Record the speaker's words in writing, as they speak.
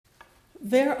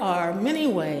There are many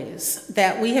ways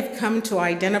that we have come to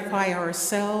identify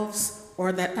ourselves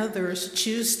or that others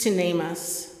choose to name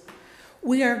us.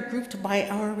 We are grouped by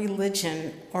our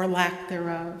religion or lack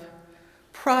thereof.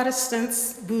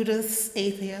 Protestants, Buddhists,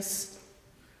 atheists,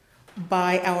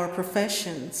 by our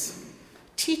professions.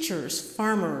 Teachers,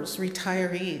 farmers,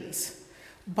 retirees,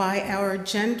 by our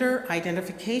gender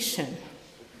identification.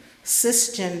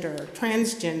 Cisgender,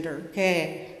 transgender,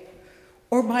 gay,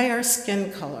 or by our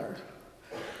skin color.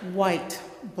 White,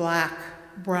 black,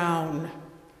 brown,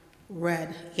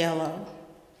 red, yellow.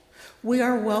 We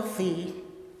are wealthy,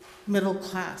 middle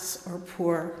class, or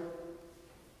poor.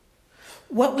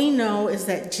 What we know is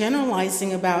that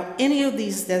generalizing about any of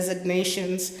these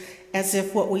designations as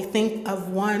if what we think of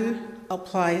one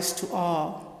applies to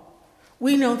all.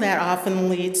 We know that often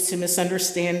leads to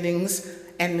misunderstandings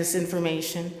and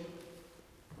misinformation.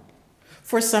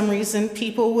 For some reason,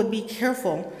 people would be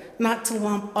careful not to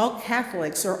lump all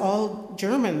Catholics or all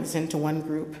Germans into one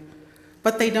group,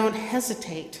 but they don't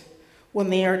hesitate when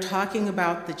they are talking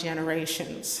about the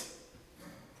generations.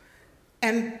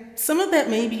 And some of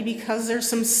that may be because there's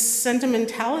some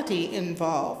sentimentality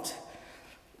involved.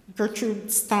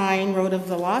 Gertrude Stein wrote of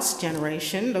the lost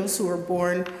generation, those who were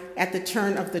born at the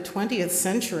turn of the 20th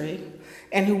century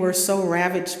and who were so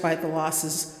ravaged by the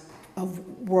losses of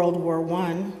World War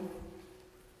I.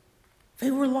 They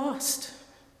were lost,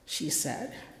 she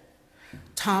said.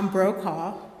 Tom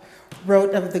Brokaw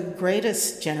wrote of the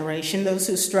greatest generation, those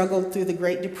who struggled through the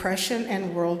Great Depression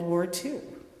and World War II.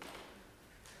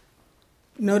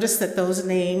 Notice that those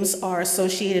names are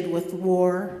associated with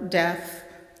war, death,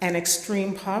 and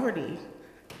extreme poverty,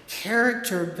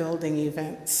 character-building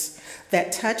events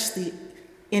that touch the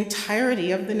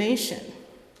entirety of the nation.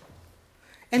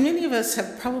 And many of us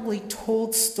have probably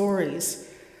told stories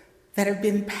that have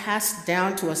been passed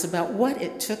down to us about what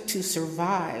it took to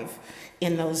survive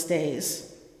in those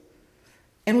days.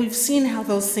 And we've seen how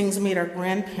those things made our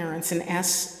grandparents and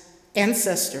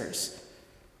ancestors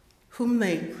whom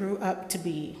they grew up to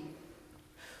be.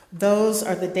 Those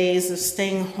are the days of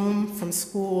staying home from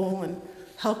school and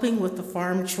helping with the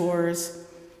farm chores,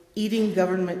 eating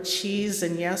government cheese,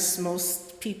 and yes,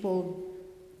 most people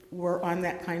were on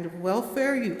that kind of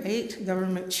welfare. You ate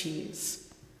government cheese.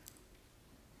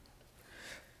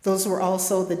 Those were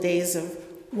also the days of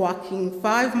walking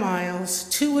 5 miles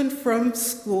to and from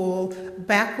school,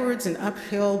 backwards and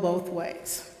uphill both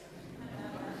ways.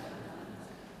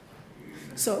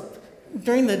 So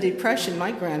during the Depression,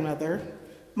 my grandmother,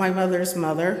 my mother's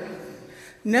mother,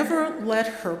 never let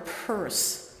her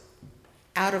purse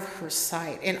out of her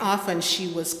sight, and often she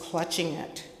was clutching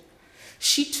it.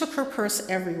 She took her purse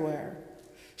everywhere.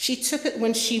 She took it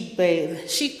when she bathed.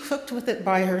 She cooked with it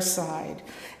by her side,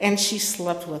 and she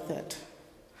slept with it.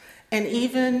 And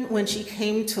even when she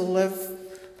came to live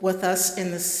with us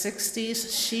in the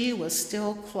 60s, she was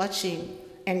still clutching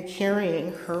and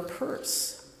carrying her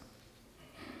purse.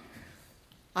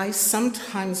 I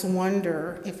sometimes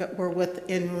wonder if it were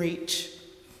within reach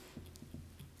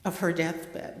of her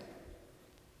deathbed.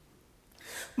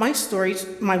 My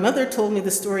mother told me the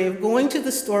story of going to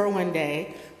the store one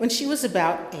day when she was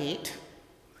about 8,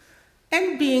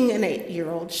 and being an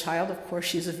 8-year-old child, of course,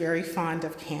 she's very fond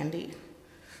of candy.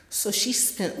 So she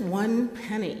spent 1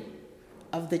 penny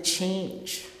of the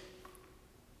change.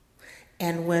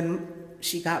 And when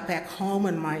she got back home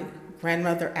and my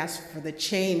grandmother asked for the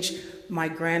change, my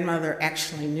grandmother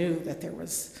actually knew that it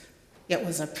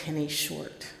was a penny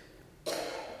short.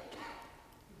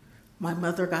 My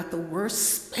mother got the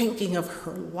worst spanking of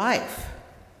her life.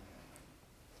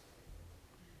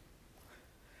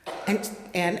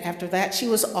 And after that, she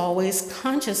was always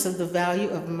conscious of the value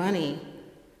of money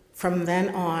from then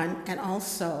on, and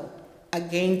also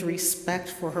gained respect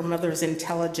for her mother's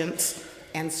intelligence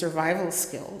and survival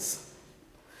skills.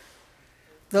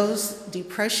 Those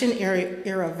Depression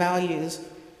era values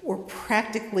were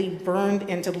practically burned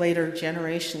into later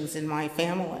generations in my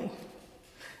family.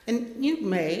 And you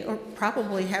may or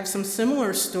probably have some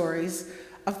similar stories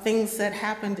of things that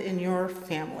happened in your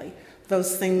family,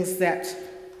 those things that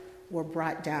were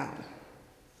brought down.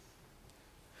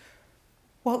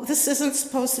 Well, this isn't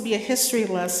supposed to be a history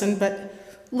lesson, but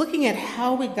looking at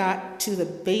how we got to the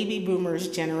baby boomers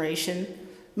generation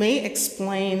may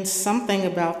explain something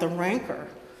about the rancor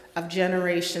of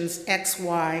generations X,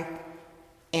 Y,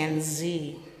 and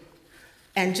Z.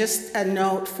 And just a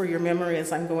note for your memory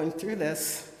as I'm going through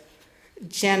this,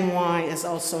 Gen Y is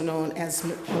also known as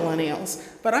millennials,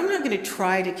 but I'm not going to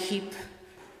try to keep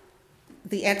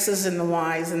the X's and the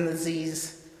Y's and the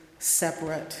Z's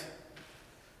separate.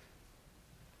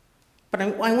 But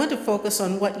I want to focus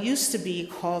on what used to be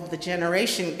called the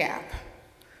generation gap.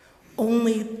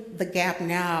 Only the gap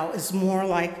now is more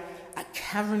like a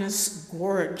cavernous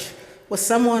gorge with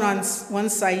someone on one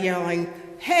side yelling,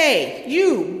 "Hey,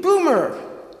 you, boomer!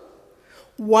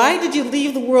 Why did you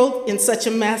leave the world in such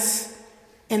a mess?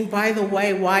 And by the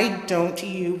way, why don't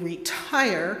you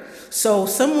retire so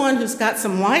someone who's got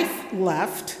some life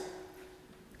left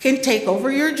can take over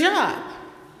your job?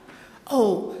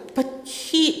 Oh, but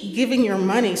keep giving your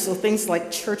money so things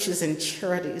like churches and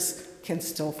charities can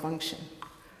still function."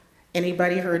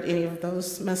 Anybody heard any of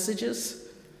those messages?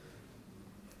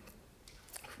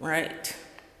 Right.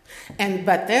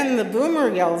 But then the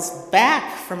boomer yells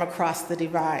back from across the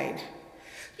divide,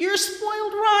 "You're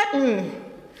spoiled rotten.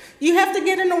 You have to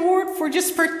get an award for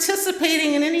just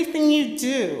participating in anything you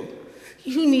do.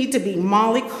 You need to be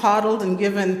mollycoddled and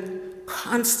given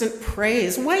constant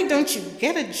praise. Why don't you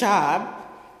get a job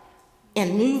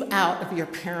and move out of your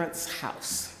parents'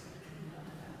 house?"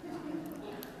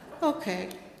 Okay,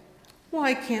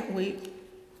 why can't we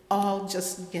all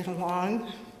just get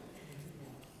along?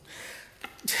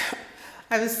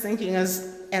 I was thinking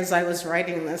as I was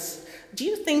writing this, do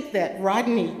you think that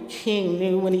Rodney King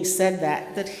knew when he said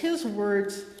that his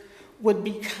words would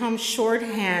become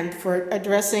shorthand for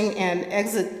addressing an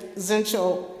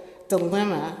existential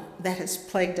dilemma that has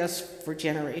plagued us for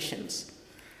generations?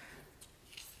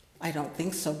 I don't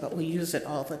think so, but we use it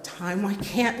all the time. Why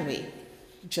can't we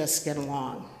just get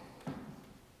along?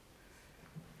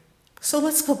 So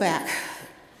let's go back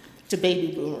to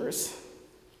baby boomers.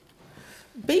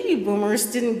 Baby boomers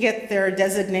didn't get their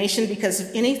designation because of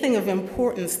anything of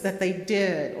importance that they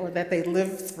did or that they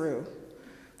lived through.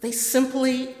 They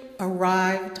simply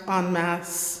arrived en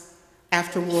masse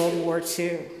after World War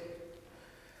II.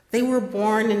 They were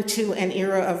born into an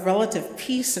era of relative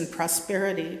peace and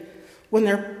prosperity when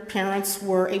their parents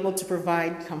were able to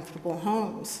provide comfortable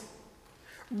homes.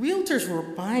 Realtors were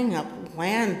buying up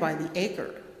land by the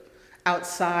acre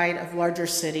outside of larger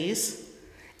cities,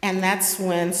 and that's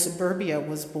when suburbia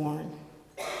was born.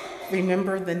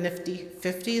 Remember the nifty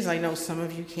 50s? I know some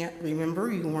of you can't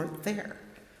remember, you weren't there,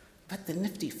 but the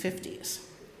nifty 50s.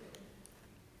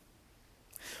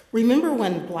 Remember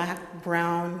when black,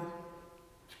 brown,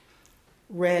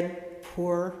 red,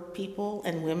 poor people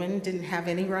and women didn't have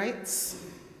any rights?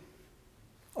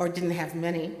 Or didn't have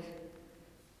many?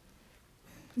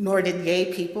 Nor did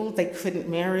gay people. They couldn't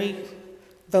marry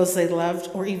those they loved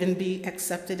or even be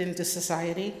accepted into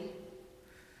society.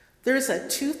 There's a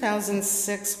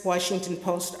 2006 Washington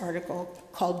Post article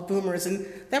called Boomers, and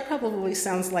that probably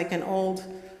sounds like an old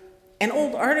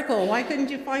article. Why couldn't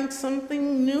you find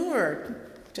something newer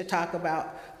to talk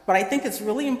about? But I think it's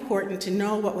really important to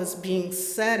know what was being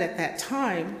said at that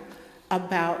time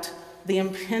about the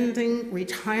impending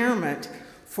retirement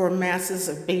for masses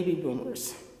of baby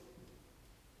boomers.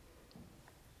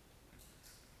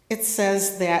 It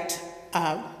says that,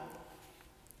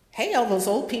 hey, all those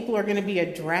old people are going to be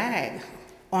a drag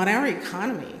on our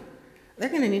economy. They're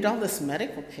going to need all this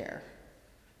medical care.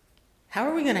 How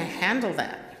are we going to handle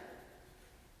that?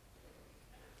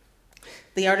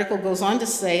 The article goes on to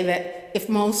say that if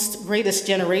most greatest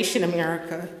generation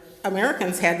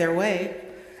Americans had their way,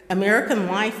 American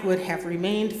life would have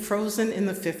remained frozen in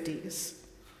the 50s.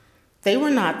 They were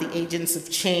not the agents of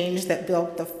change that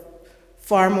built the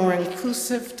far more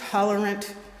inclusive,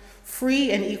 tolerant,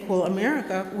 free, and equal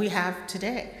America we have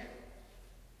today.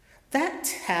 That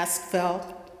task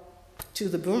fell to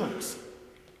the boomers,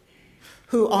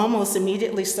 who almost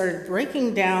immediately started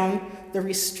breaking down the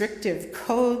restrictive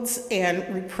codes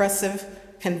and repressive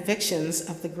convictions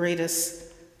of the greatest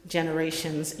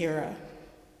generation's era.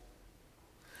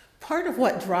 Part of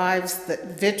what drives the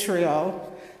vitriol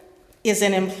is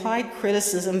an implied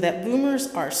criticism that boomers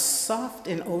are soft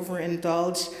and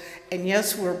overindulged, and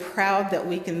yes, we're proud that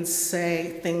we can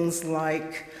say things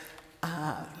like,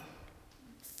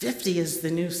 50 is the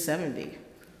new 70.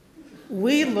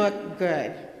 We look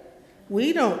good.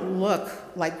 We don't look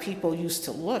like people used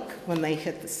to look when they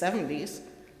hit the 70s,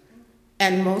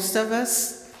 and most of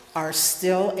us are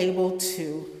still able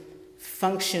to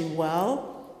function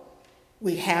well.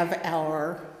 We have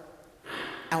our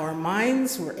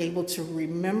minds, we're able to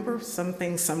remember some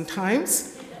things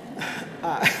sometimes.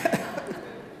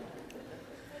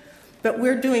 But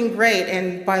we're doing great,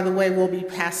 and by the way, we'll be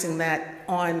passing that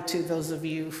on to those of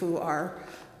you who are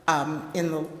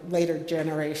in the later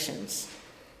generations.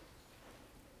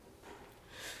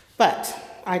 But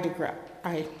I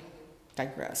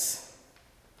digress.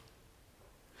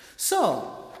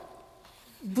 So,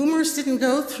 boomers didn't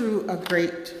go through a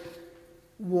great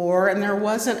war, and there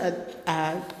wasn't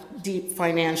a deep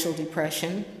financial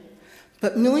depression,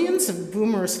 but millions of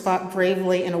boomers fought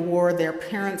bravely in a war their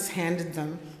parents handed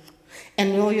them.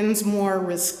 and millions more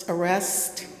risked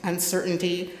arrest,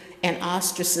 uncertainty, and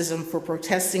ostracism for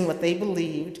protesting what they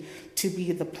believed to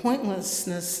be the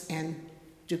pointlessness and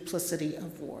duplicity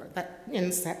of war. That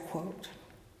ends that quote.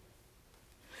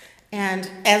 And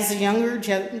as the younger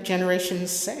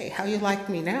generations say, how you like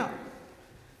me now?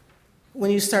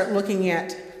 When you start looking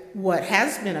at what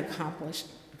has been accomplished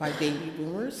by baby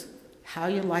boomers, how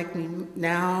you like me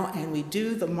now, and we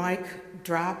do the mic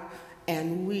drop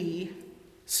and we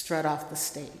strut off the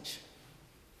stage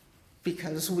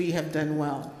because we have done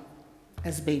well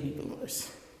as baby boomers.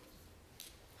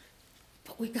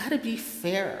 But we gotta be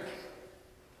fair.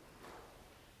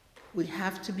 We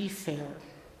have to be fair.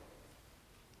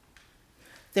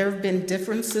 There have been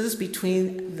differences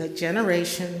between the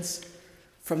generations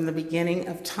from the beginning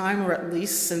of time, or at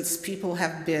least since people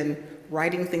have been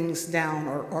writing things down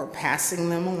or passing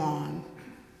them along.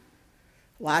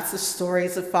 Lots of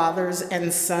stories of fathers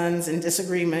and sons in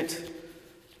disagreement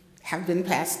have been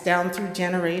passed down through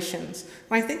generations.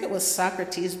 I think it was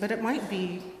Socrates, but it might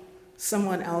be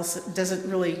someone else. It doesn't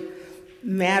really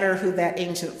matter who that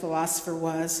ancient philosopher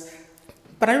was.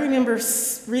 But I remember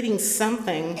reading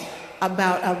something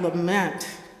about a lament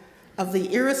of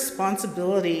the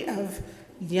irresponsibility of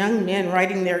young men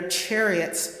riding their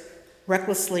chariots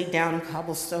recklessly down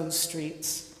cobblestone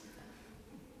streets.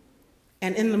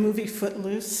 And in the movie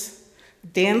Footloose,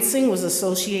 dancing was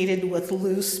associated with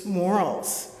loose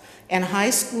morals, and high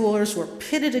schoolers were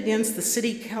pitted against the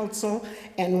city council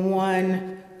and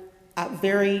one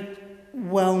very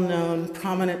well-known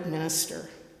prominent minister.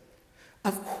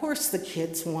 Of course the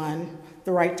kids won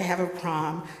the right to have a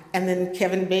prom, and then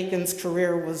Kevin Bacon's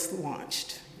career was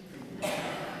launched.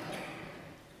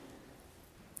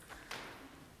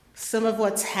 Some of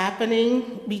what's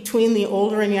happening between the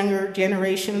older and younger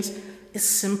generations is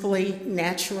simply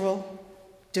natural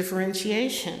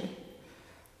differentiation.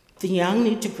 The young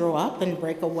need to grow up and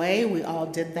break away. We all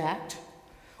did that.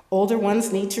 Older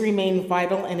ones need to remain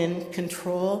vital and in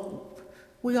control.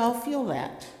 We all feel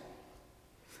that.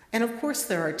 And of course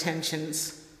there are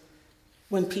tensions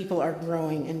when people are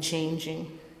growing and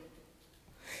changing.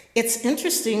 It's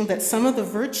interesting that some of the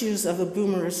virtues of the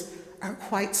boomers are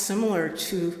quite similar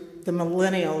to the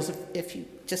millennials, if you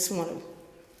just want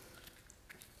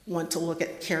to look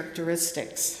at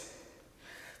characteristics.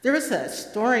 There was a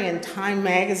story in Time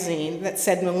magazine that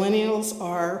said millennials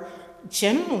are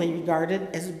generally regarded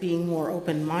as being more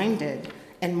open-minded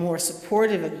and more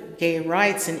supportive of gay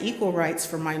rights and equal rights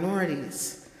for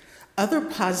minorities. Other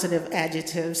positive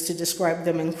adjectives to describe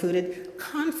them included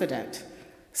confident,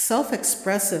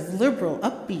 self-expressive, liberal,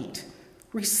 upbeat,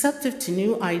 receptive to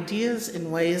new ideas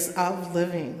and ways of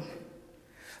living.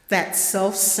 That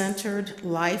self-centered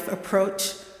life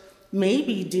approach may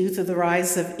be due to the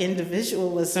rise of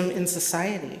individualism in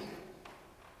society.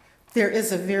 There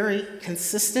is a very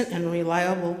consistent and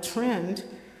reliable trend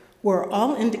where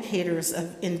all indicators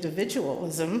of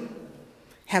individualism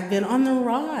have been on the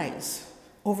rise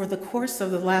over the course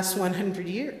of the last 100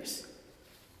 years.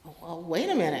 Well, wait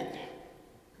a minute.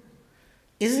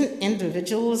 Isn't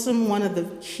individualism one of the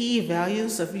key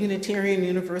values of Unitarian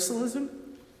Universalism?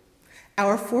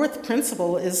 Our fourth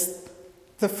principle is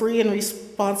the free and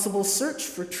responsible search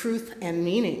for truth and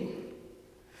meaning.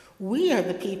 We are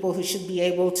the people who should be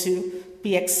able to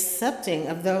be accepting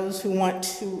of those who want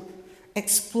to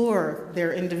explore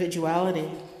their individuality.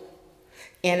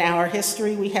 In our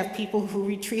history, we have people who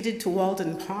retreated to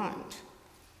Walden Pond.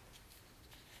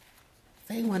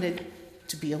 They wanted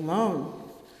to be alone,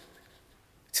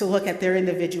 to look at their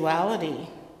individuality,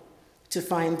 to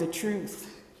find the truth.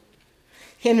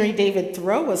 Henry David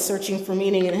Thoreau was searching for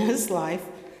meaning in his life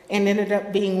and ended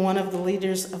up being one of the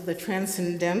leaders of the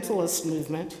Transcendentalist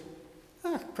movement.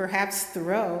 Perhaps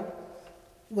Thoreau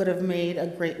would have made a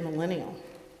great millennial.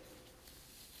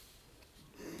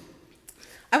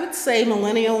 I would say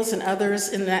millennials and others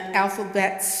in that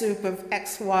alphabet soup of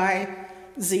X, Y,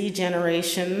 Z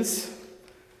generations,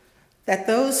 that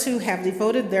those who have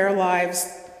devoted their lives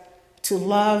to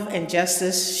love and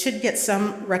justice should get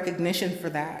some recognition for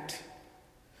that.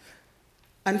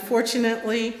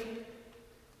 Unfortunately,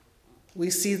 we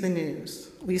see the news.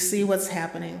 We see what's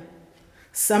happening.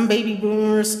 Some baby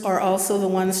boomers are also the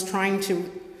ones trying to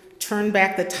turn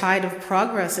back the tide of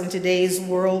progress in today's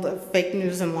world of fake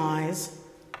news and lies,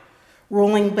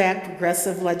 rolling back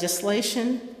progressive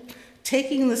legislation,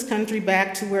 taking this country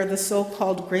back to where the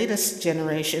so-called greatest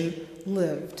generation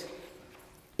lived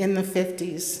in the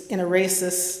 50s in a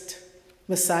racist,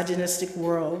 misogynistic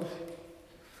world.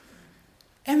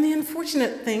 And the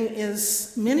unfortunate thing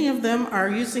is many of them are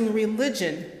using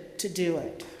religion to do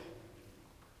it.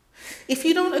 If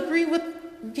you don't agree with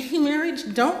gay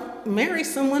marriage, don't marry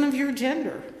someone of your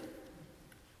gender.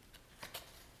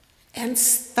 And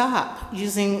stop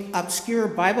using obscure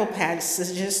Bible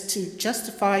passages to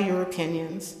justify your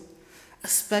opinions,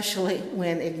 especially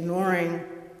when ignoring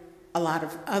a lot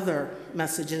of other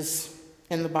messages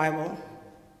in the Bible.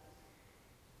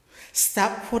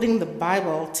 Stop quoting the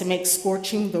Bible to make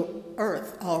scorching the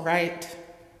earth all right.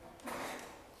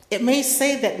 It may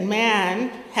say that man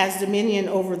has dominion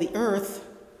over the earth,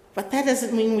 but that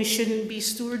doesn't mean we shouldn't be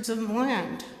stewards of the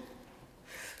land.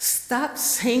 Stop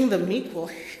saying the meek will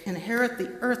inherit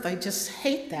the earth. I just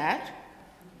hate that.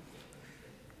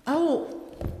 Oh,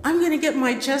 I'm going to get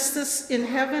my justice in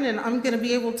heaven and I'm going to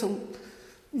be able to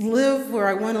live where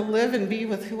I want to live and be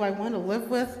with who I want to live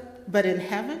with, but in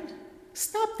heaven?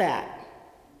 Stop that.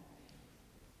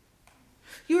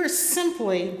 You are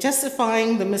simply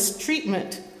justifying the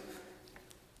mistreatment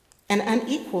and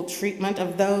unequal treatment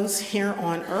of those here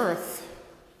on earth.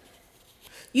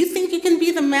 You think you can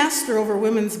be the master over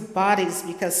women's bodies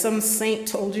because some saint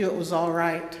told you it was all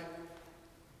right.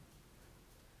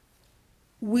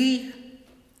 We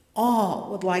all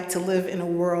would like to live in a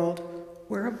world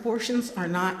where abortions are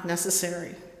not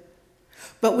necessary.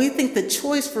 But we think the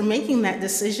choice for making that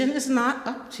decision is not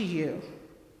up to you.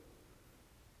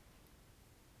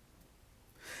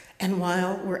 And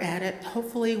while we're at it,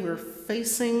 hopefully we're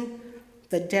facing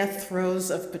the death throes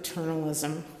of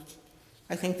paternalism.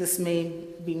 I think this may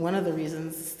be one of the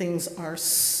reasons things are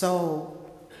so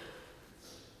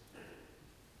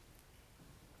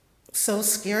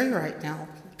scary right now.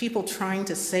 People trying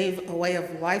to save a way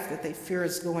of life that they fear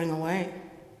is going away.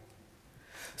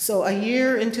 So a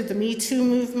year into the Me Too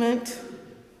movement,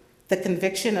 the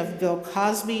conviction of Bill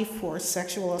Cosby for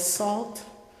sexual assault,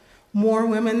 more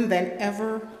women than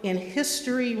ever in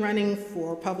history running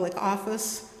for public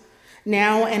office,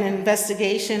 now an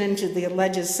investigation into the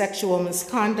alleged sexual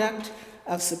misconduct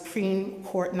of Supreme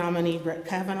Court nominee Brett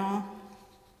Kavanaugh.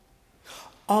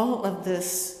 All of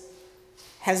this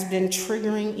has been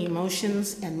triggering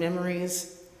emotions and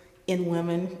memories in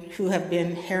women who have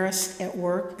been harassed at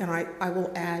work, and I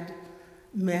will add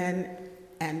men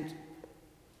and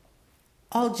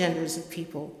all genders of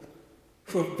people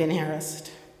who have been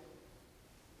harassed.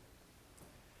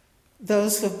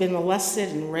 Those who have been molested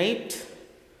and raped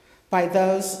by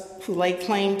those who lay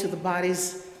claim to the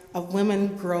bodies of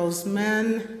women, girls,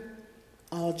 men,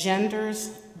 all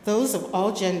genders, those of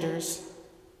all genders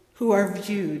who are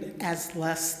viewed as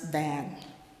less than.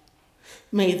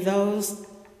 May those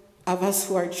of us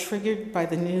who are triggered by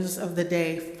the news of the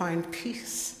day find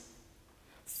peace,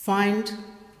 find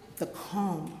the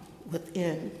calm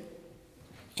within,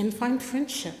 and find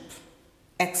friendship,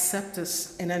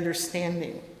 acceptance, and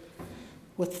understanding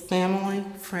with family,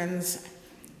 friends,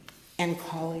 and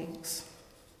colleagues.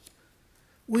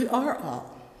 We are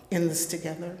all in this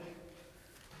together,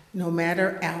 no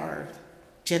matter our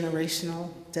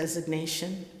generational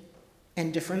designation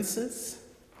and differences.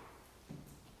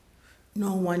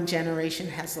 No one generation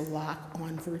has a lock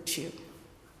on virtue,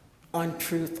 on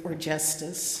truth or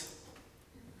justice.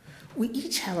 We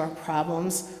each have our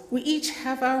problems. We each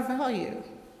have our value.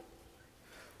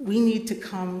 We need to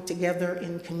come together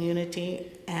in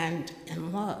community and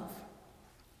in love.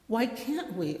 Why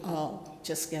can't we all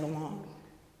just get along?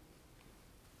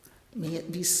 May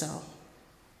it be so.